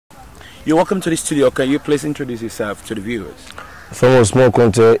You're welcome to the studio. Can you please introduce yourself to the viewers? From Small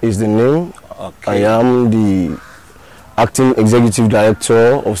Conteh is the name. Okay. I am the Acting Executive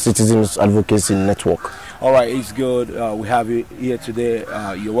Director of Citizens Advocacy Network. All right, it's good. We have you here today.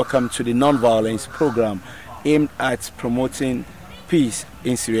 You're welcome to the Nonviolence program aimed at promoting peace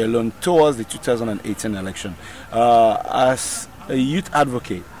in Sierra Leone towards the 2018 election. As a youth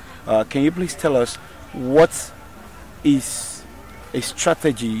advocate, can you please tell us what is a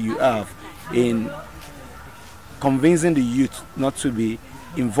strategy you have in convincing the youth not to be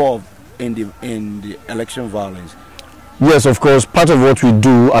involved in the election violence? Yes, of course, part of what we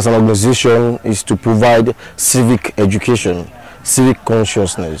do as an organization is to provide civic education, civic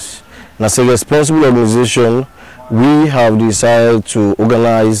consciousness. And as a responsible organization, we have decided to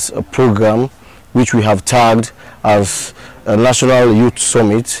organize a program which we have tagged as a National Youth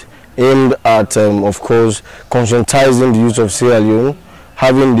Summit, aimed at, of course, conscientizing the youth of Sierra Leone,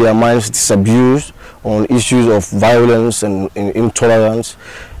 having their minds disabused on issues of violence and intolerance.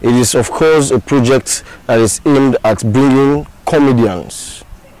 It is, of course, a project that is aimed at bringing comedians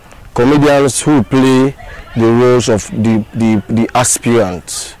who play the roles of the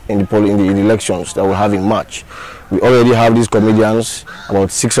aspirants in the elections that we'll have in March. We already have these comedians,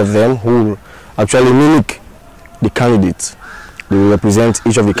 about 6 of them, who will actually mimic the candidates. They will represent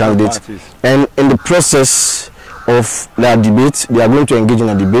each of the candidates. And in the process of their debate, they are going to engage in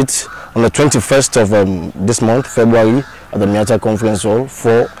a debate on the 21st of this month, February, at the Miata Conference Hall,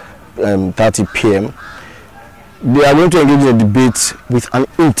 4:30 p.m. They are going to engage in a debate with an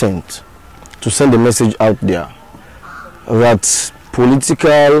intent to send a message out there that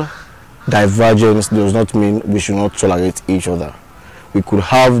political divergence does not mean we should not tolerate each other. We could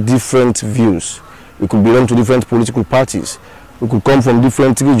have different views. We could belong to different political parties. We could come from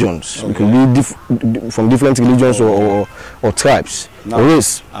different regions. Okay. We could be from different religions or tribes or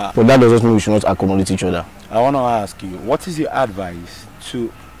race. But that does not mean we should not accommodate each other. I want to ask you, what is your advice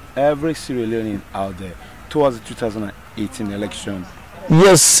to every Sierra Leonean out there towards the 2018 election?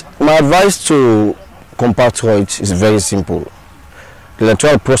 Yes, my advice to compatriots is very simple. The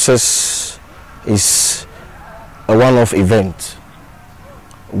electoral process is a one-off event.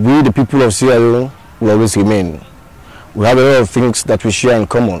 We, the people of Sierra Leone, will always remain. We have a lot of things that we share in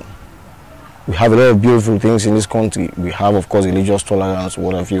common. We have a lot of beautiful things in this country. We have, of course, religious tolerance,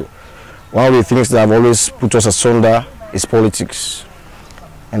 what have you. One of the things that have always put us asunder is politics.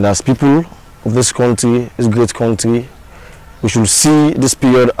 And as people of this country, this great country, we should see this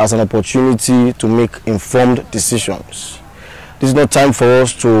period as an opportunity to make informed decisions. This is not time for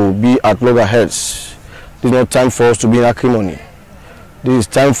us to be at loggerheads. This is not time for us to be in acrimony. This is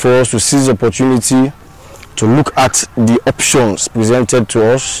time for us to seize the opportunity to look at the options presented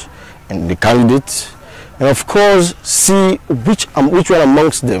to us and the candidates, and of course see which one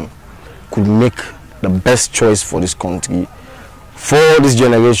amongst them could make the best choice for this country, for this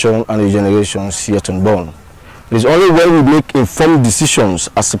generation and the generations yet unborn. It is only when we make informed decisions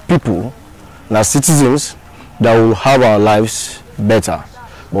as a people and as citizens that we will have our lives better.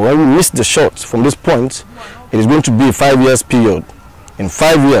 But when we miss the shot from this point, it is going to be a 5 years period. In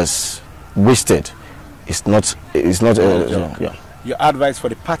 5 years wasted, it's not yeah. Your advice for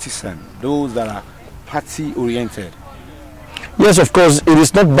the partisan, those that are party oriented? Yes, of course, it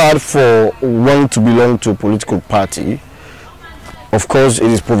is not bad for one to belong to a political party. Of course, it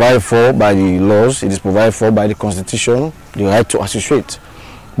is provided for by the laws, it is provided for by the constitution, the right to associate.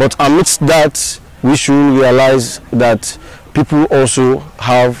 But amidst that, we should realize that people also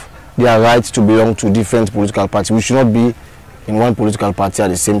have their right to belong to different political parties. We should not be in one political party at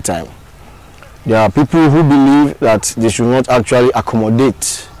the same time. There are people who believe that they should not actually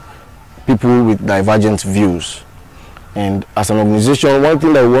accommodate people with divergent views. And as an organization, one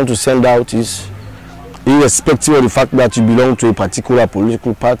thing that we want to send out is, irrespective of the fact that you belong to a particular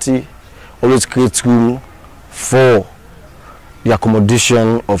political party, always create room for the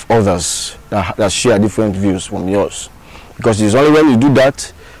accommodation of others that share different views from yours. Because it's only when you do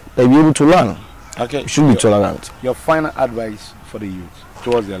that that you'll be able to learn. Okay. You should be tolerant. Your final advice for the youth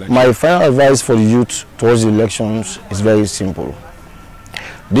towards the election? My final advice for the youth towards the elections is very simple.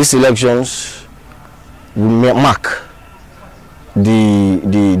 These elections will mark the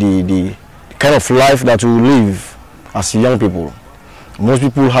kind of life that we live as young people. Most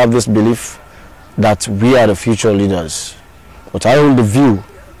people have this belief that we are the future leaders. But I hold the view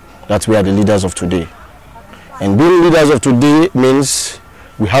that we are the leaders of today. And being leaders of today means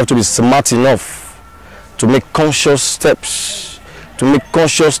we have to be smart enough to make conscious steps, to make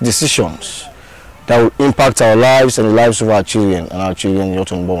conscious decisions that will impact our lives and the lives of our children and our children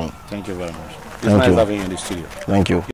yet unborn. Thank you very much. It's Thank nice you. having you in the studio. Thank you.